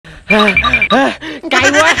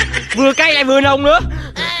Cay quá, vừa cay lại vừa nồng nữa.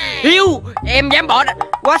 Hiếu, em dám bỏ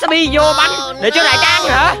wasabi vô bánh để cho đại ca ăn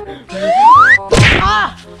hả?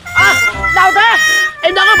 Đâu thế?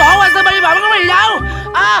 Em đâu có bỏ wasabi vào cái gì đâu.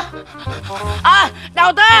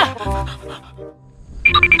 Đâu thế?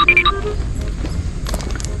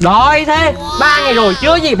 Đói thế, 3 ngày rồi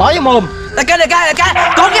chưa gì bỏ vô mồm. Đại ca,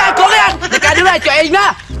 cố gắng anh. Đại ca đứng đây cho em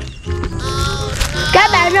đó.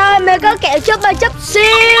 Các bạn ơi, mình có kẹo chupa chup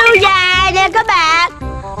siêu dài nè các bạn.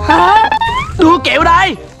 Hả? Đưa kẹo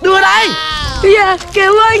đây, đưa đây. Dạ,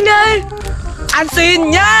 kẹo của anh đây. Anh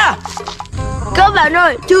xin nha. Các bạn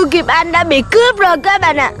ơi, chưa kịp ăn đã bị cướp rồi các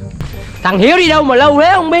bạn ạ. Thằng Hiếu đi đâu mà lâu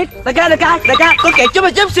thế không biết. Đại ca, có kẹo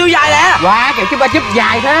chupa chup siêu dài nè. Wow, kẹo chupa chup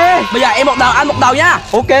dài thế. Bây giờ em một đầu, anh một đầu nha.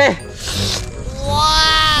 Ok.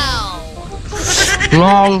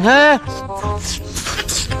 Ngon thế.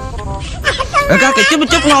 Đại ca, kẹo chupa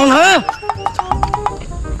chup ngon thế.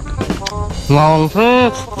 Ngon thế.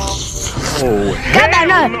 Các bạn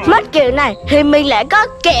ơi, mất kẹo này thì mình lại có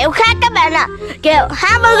kẹo khác các bạn ạ. Kẹo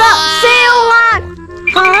hamburger siêu ngon.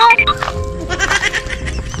 Hả?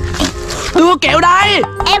 Đưa kẹo đây.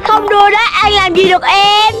 Em không đùa đó, anh làm gì được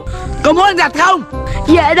em. Có muốn ăn gạch không?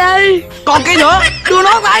 Dạ đây. Còn cái nữa, đưa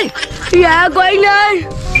nó đây. Dạ của anh ơi.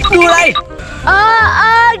 Đưa đây.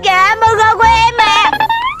 Kẹo hamburger của em mà.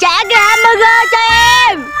 Trả kẹo hamburger cho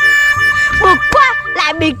em. Bực quá,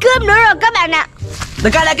 lại bị cướp nữa rồi các bạn ạ.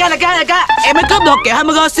 Đại ca, em mới cướp được kẹo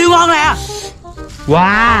hamburger siêu ngon nè.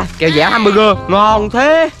 Wow, kẹo dẻo hamburger ngon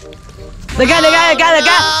thế. Đại ca,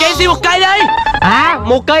 cho em xin một cây đi.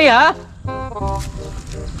 Một cây hả?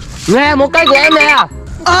 Nè, một cây của em nè.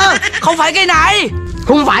 Không phải cây này.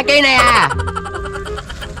 Không phải cây này à?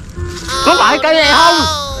 Có phải cây này không?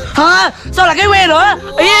 Hả? Sao là cái que nữa?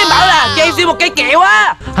 Ý em bảo là cho em xin một cây kẹo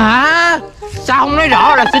á. Hả? Sao không nói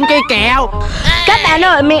rõ là xin cây kẹo? Các bạn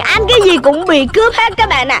ơi, mình ăn cái gì cũng bị cướp hết các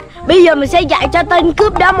bạn ạ. Bây giờ mình sẽ dạy cho tên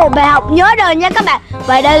cướp đó một bài học nhớ đời nha các bạn.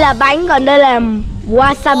 Và đây là bánh, còn đây là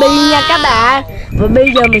wasabi nha các bạn. Và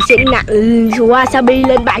bây giờ mình sẽ nặn wasabi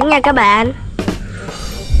lên bánh nha các bạn.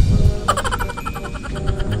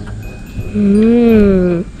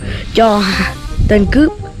 Cho tên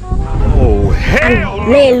cướp ăn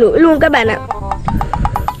le lưỡi luôn các bạn ạ.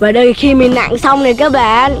 Và đây khi mình nặn xong này các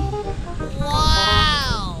bạn.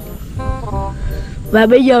 Và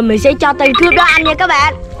bây giờ mình sẽ cho tên cướp đó ăn nha các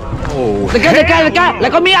bạn. Đại ca,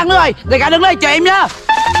 lại có miếng ăn nữa rồi. Đại ca đứng đây chờ em nha.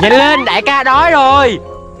 Nhanh lên, đại ca đói rồi.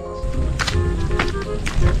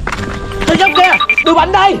 Thôi nhóc kia, đưa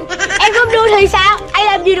bánh đây. Em không đưa thì sao? Anh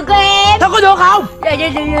làm gì được em? Thôi có được không?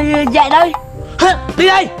 Dạ đây. Đi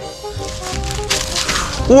đây.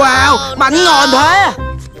 Wow, bánh ngon thế.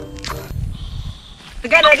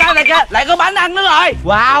 Đại ca, lại có bánh ăn nữa rồi.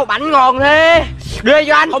 Wow, bánh ngon thế. Đưa đây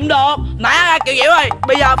cho anh. Không được, nãy ăn kẹo dẻo rồi.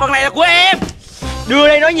 Bây giờ phần này là của em. Đưa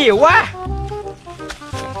đây nói nhiều quá.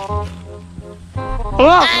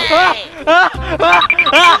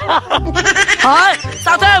 Hả?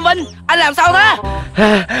 Sao thế mình? Anh làm sao thế?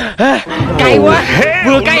 Cay quá,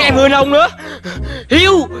 vừa cay lại vừa nồng nữa.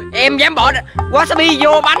 Hiếu, em dám bỏ wasabi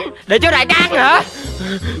vô bánh để cho đại ca ăn hả?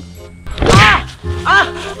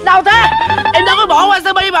 Đâu thế? Em đâu có bỏ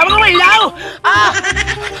wasabi vào cái gì đâu.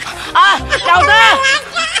 Đâu thế?